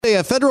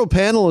A federal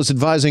panel is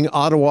advising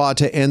Ottawa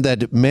to end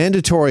that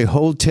mandatory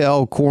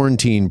hotel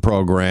quarantine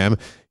program.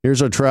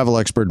 Here's our travel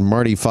expert,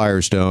 Marty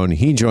Firestone.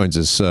 He joins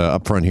us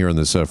up front here on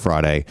this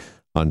Friday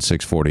on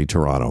 640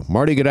 Toronto.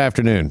 Marty, good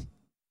afternoon.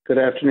 Good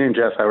afternoon,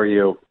 Jeff. How are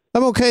you?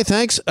 I'm okay,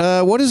 thanks.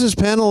 What is this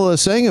panel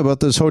saying about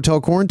this hotel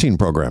quarantine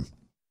program?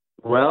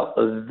 Well,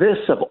 this,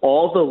 of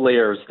all the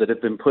layers that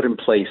have been put in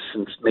place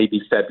since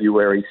maybe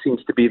February, seems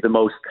to be the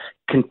most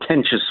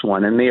contentious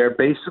one. And they are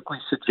basically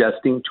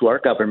suggesting to our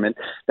government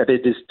that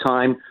it is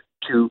time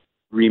to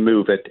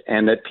remove it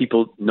and that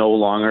people no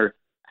longer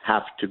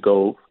have to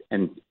go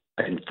and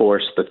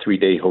enforce the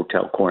 3-day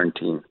hotel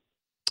quarantine.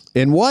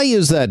 And why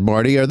is that,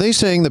 Marty? Are they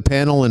saying the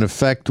panel, in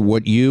effect,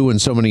 what you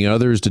and so many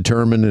others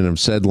determined and have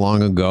said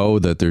long ago,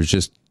 that there's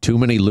just too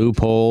many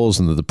loopholes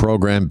and that the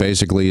program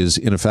basically is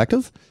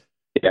ineffective?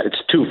 Yeah,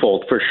 it's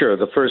twofold for sure.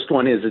 The first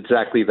one is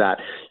exactly that.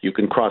 You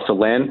can cross a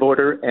land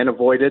border and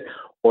avoid it,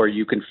 or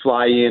you can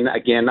fly in,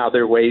 again,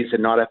 other ways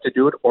and not have to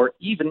do it, or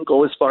even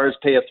go as far as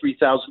pay a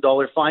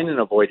 $3,000 fine and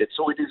avoid it.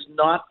 So it is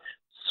not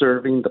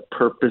serving the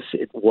purpose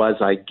it was,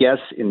 I guess,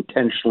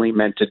 intentionally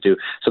meant to do.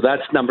 So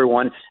that's number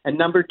one. And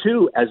number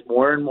two, as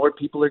more and more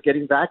people are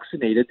getting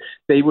vaccinated,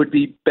 they would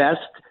be best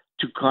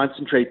to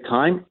concentrate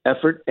time,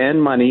 effort,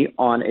 and money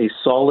on a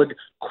solid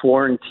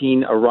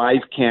quarantine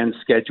arrive-can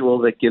schedule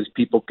that gives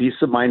people peace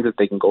of mind that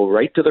they can go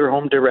right to their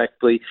home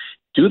directly,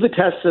 do the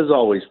tests as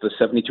always, the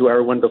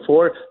 72-hour one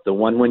before, the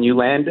one when you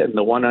land, and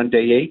the one on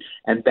day 8,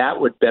 and that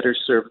would better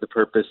serve the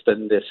purpose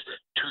than this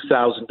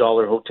 $2,000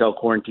 hotel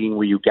quarantine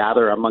where you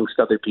gather amongst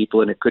other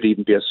people, and it could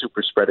even be a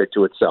super spreader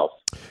to itself.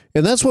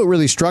 And that's what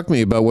really struck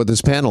me about what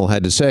this panel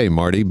had to say,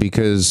 Marty,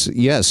 because,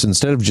 yes,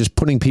 instead of just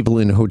putting people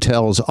in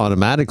hotels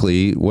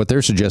automatically, what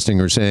they're suggesting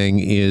or saying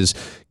is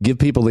give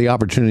people the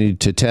opportunity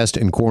to test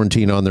and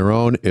quarantine on their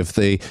own. If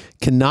they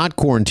cannot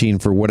quarantine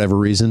for whatever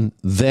reason,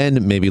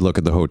 then maybe look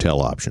at the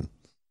hotel option.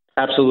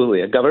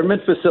 Absolutely. A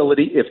government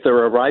facility, if their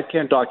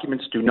arrive-can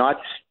documents do not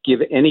give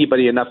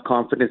anybody enough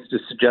confidence to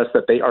suggest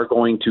that they are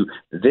going to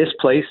this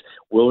place,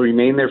 will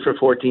remain there for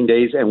 14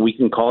 days, and we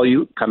can call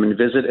you, come and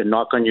visit, and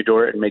knock on your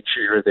door and make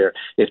sure you're there.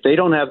 If they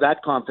don't have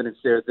that confidence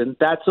there, then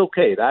that's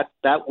okay.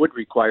 That would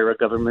require a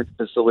government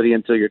facility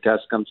until your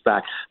test comes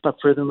back. But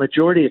for the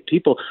majority of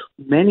people,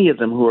 many of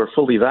them who are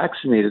fully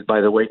vaccinated,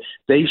 by the way,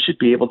 they should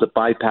be able to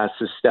bypass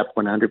this step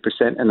 100%,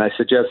 and I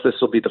suggest this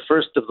will be the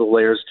first of the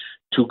layers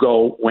to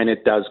go when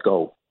it does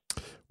go.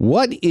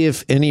 What,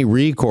 if any,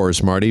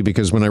 recourse, Marty?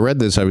 Because when I read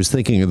this, I was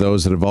thinking of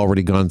those that have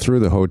already gone through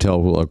the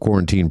hotel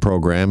quarantine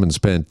program and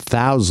spent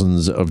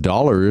thousands of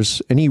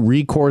dollars. Any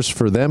recourse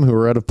for them who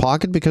are out of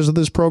pocket because of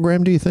this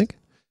program, do you think?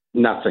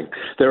 Nothing.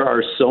 There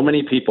are so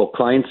many people,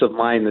 clients of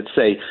mine, that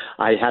say,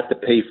 I had to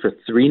pay for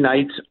 3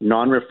 nights,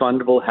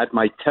 non-refundable, had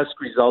my test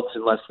results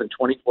in less than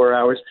 24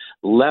 hours,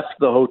 left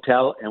the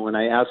hotel, and when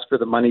I asked for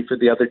the money for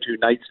the other 2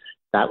 nights,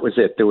 that was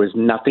it. There was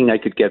nothing I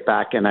could get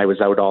back, and I was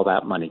out all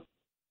that money.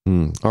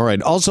 All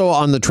right. Also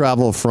on the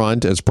travel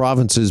front, as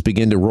provinces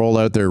begin to roll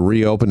out their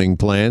reopening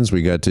plans,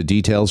 we got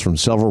details from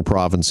several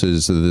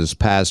provinces this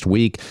past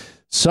week.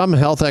 Some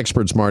health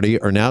experts, Marty,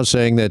 are now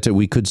saying that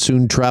we could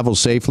soon travel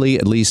safely,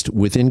 at least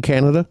within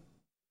Canada.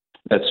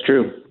 That's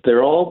true.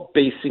 They're all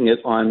basing it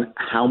on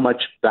how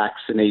much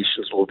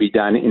vaccinations will be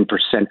done in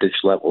percentage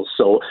levels.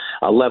 So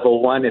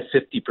level 1, if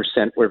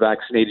 50% were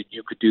vaccinated,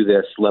 you could do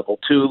this. Level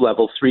 2,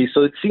 level 3.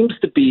 So it seems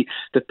to be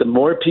that the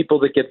more people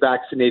that get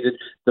vaccinated,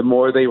 the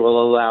more they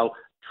will allow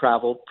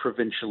travel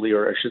provincially,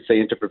 or I should say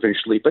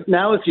interprovincially. But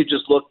now if you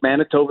just look,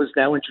 Manitoba is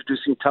now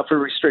introducing tougher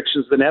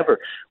restrictions than ever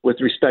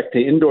with respect to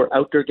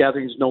indoor-outdoor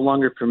gatherings no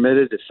longer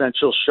permitted,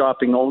 essential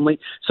shopping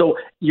only. So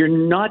you're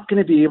not going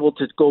to be able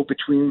to go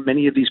between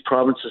many of these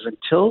provinces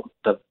until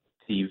the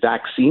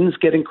vaccines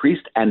get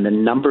increased and the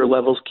number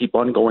levels keep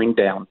on going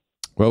down.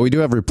 Well, we do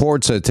have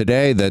reports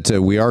today that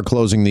we are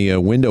closing the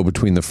window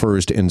between the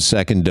first and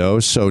second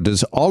dose. So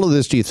does all of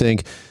this, do you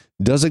think,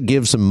 does it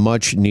give some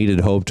much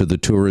needed hope to the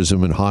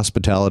tourism and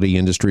hospitality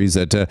industries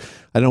that, I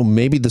don't know,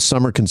 maybe the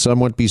summer can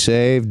somewhat be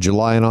saved,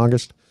 July and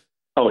August?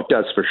 Oh, it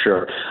does for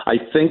sure. I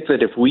think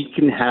that if we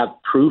can have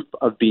proof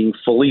of being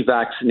fully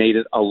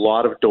vaccinated, a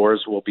lot of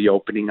doors will be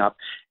opening up,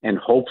 and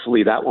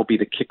hopefully that will be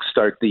the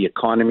kickstart the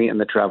economy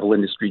and the travel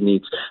industry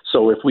needs.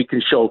 So if we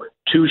can show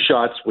 2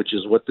 shots, which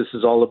is what this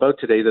is all about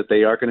today, that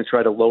they are going to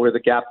try to lower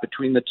the gap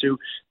between the two,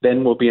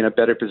 then we'll be in a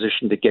better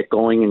position to get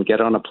going and get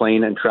on a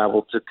plane and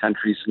travel to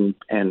countries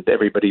and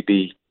everybody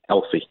be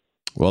healthy.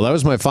 Well, that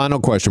was my final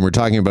question. We're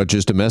talking about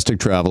just domestic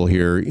travel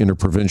here,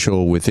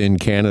 interprovincial within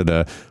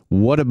Canada.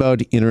 What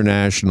about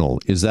international?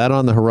 Is that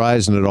on the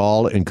horizon at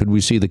all? And could we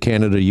see the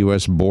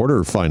Canada-U.S.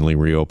 border finally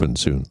reopen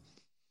soon?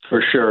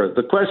 For sure.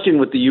 The question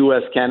with the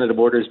U.S.-Canada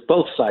border is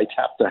both sides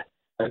have to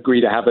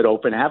agree to have it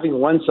open. Having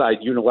one side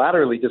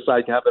unilaterally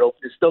decide to have it open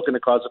is still going to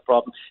cause a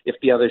problem if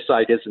the other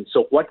side isn't.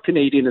 So what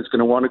Canadian is going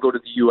to want to go to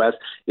the U.S.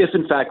 if,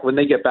 in fact, when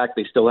they get back,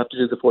 they still have to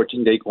do the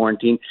 14-day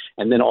quarantine,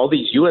 and then all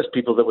these U.S.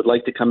 people that would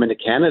like to come into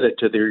Canada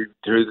to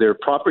their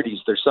properties,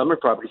 their summer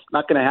properties,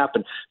 not going to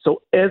happen.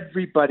 So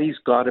everybody's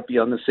got to be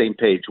on the same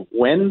page.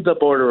 When the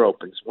border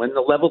opens, when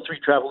the level 3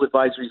 travel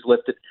advisory is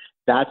lifted,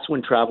 that's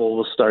when travel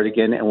will start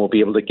again, and we'll be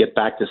able to get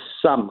back to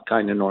some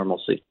kind of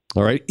normalcy.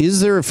 All right.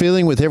 Is there a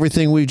feeling with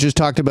everything we've just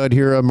talked about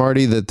here,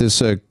 Marty, that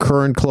this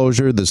current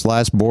closure, this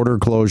last border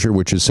closure,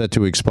 which is set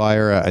to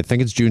expire, I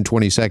think it's June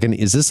 22nd,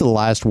 is this the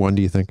last one,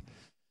 do you think?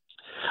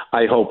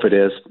 I hope it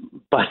is,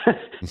 but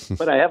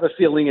I have a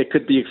feeling it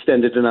could be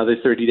extended another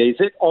 30 days.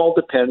 It all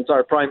depends.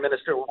 Our Prime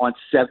Minister wants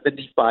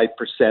 75%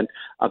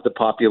 of the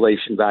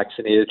population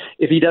vaccinated.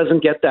 If he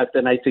doesn't get that,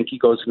 then I think he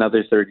goes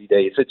another 30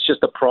 days. It's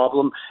just a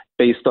problem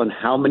based on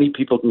how many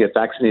people can get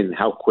vaccinated and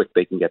how quick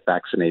they can get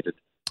vaccinated.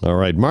 All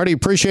right. Marty,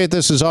 appreciate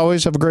this as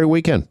always. Have a great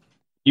weekend.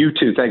 You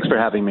too. Thanks for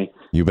having me.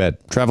 You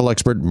bet. Travel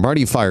expert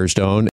Marty Firestone.